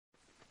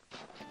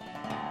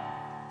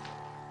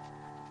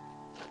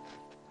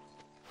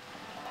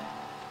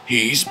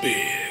He's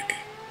big.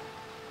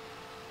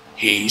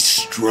 He's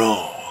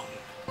strong.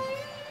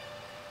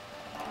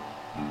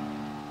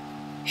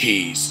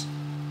 He's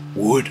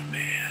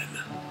Woodman.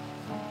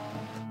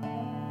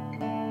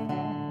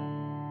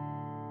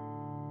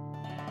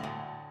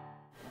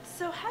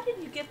 So how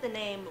did you get the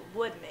name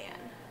Woodman?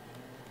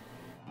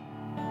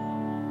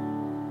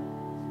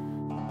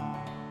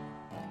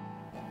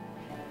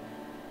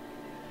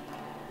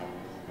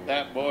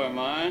 That boy of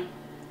mine,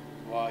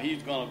 well,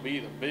 he's going to be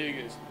the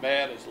biggest,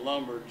 baddest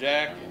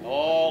lumberjack in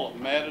all of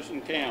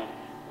Madison County.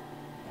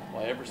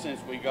 Well, ever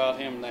since we got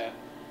him that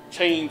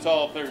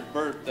chainsaw for his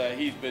birthday,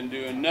 he's been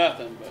doing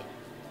nothing but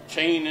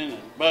chaining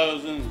and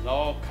buzzing and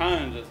all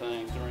kinds of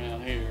things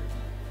around here.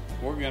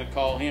 We're going to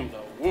call him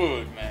the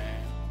Woodman.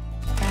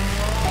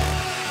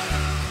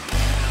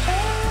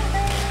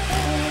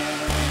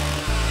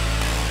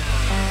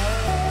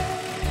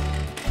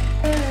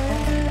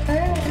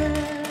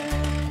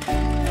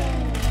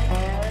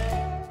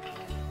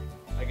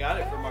 I got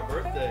it for my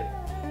birthday.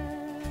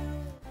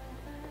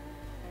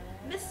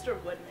 Mr.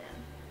 Woodman,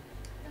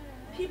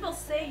 people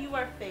say you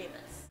are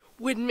famous,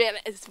 Woodman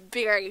is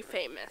very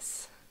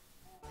famous.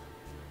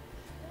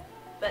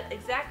 but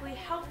exactly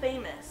how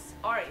famous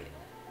are you?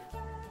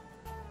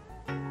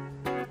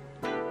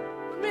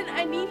 Woodman,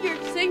 I need your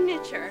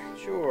signature.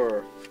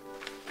 Sure.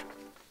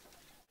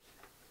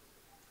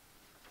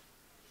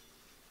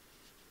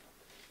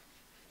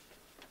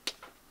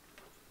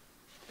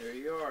 There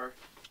you are.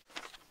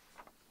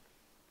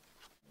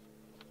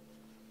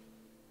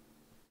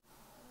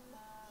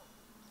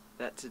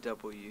 That's a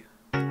W.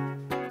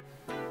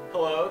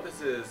 Hello,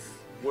 this is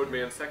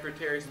Woodman's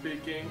secretary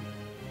speaking.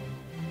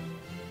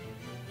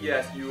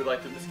 Yes, you would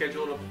like to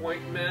schedule an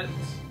appointment?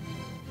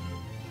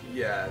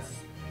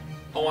 Yes.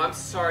 Oh, I'm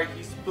sorry,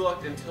 he's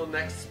booked until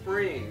next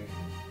spring.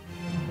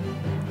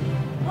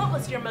 What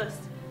was your most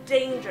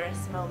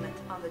dangerous moment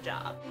on the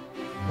job?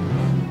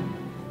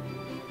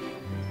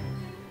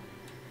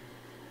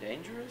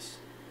 Dangerous?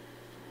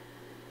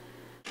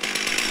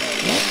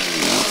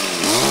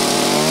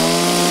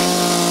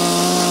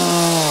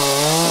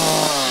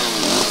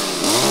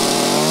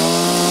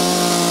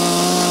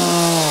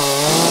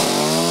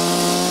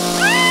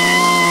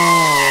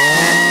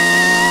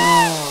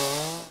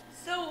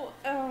 So,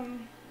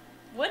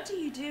 what do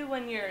you do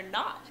when you're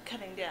not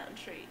cutting down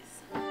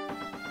trees?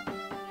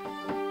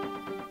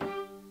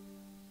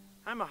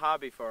 I'm a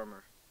hobby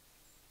farmer.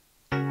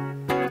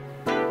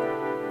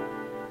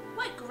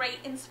 What great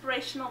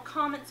inspirational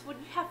comments would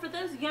you have for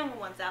those young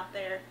ones out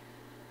there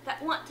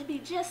that want to be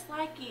just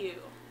like you?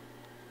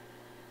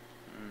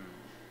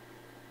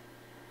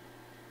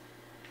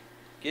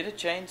 Get a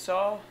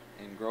chainsaw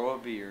and grow a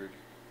beard.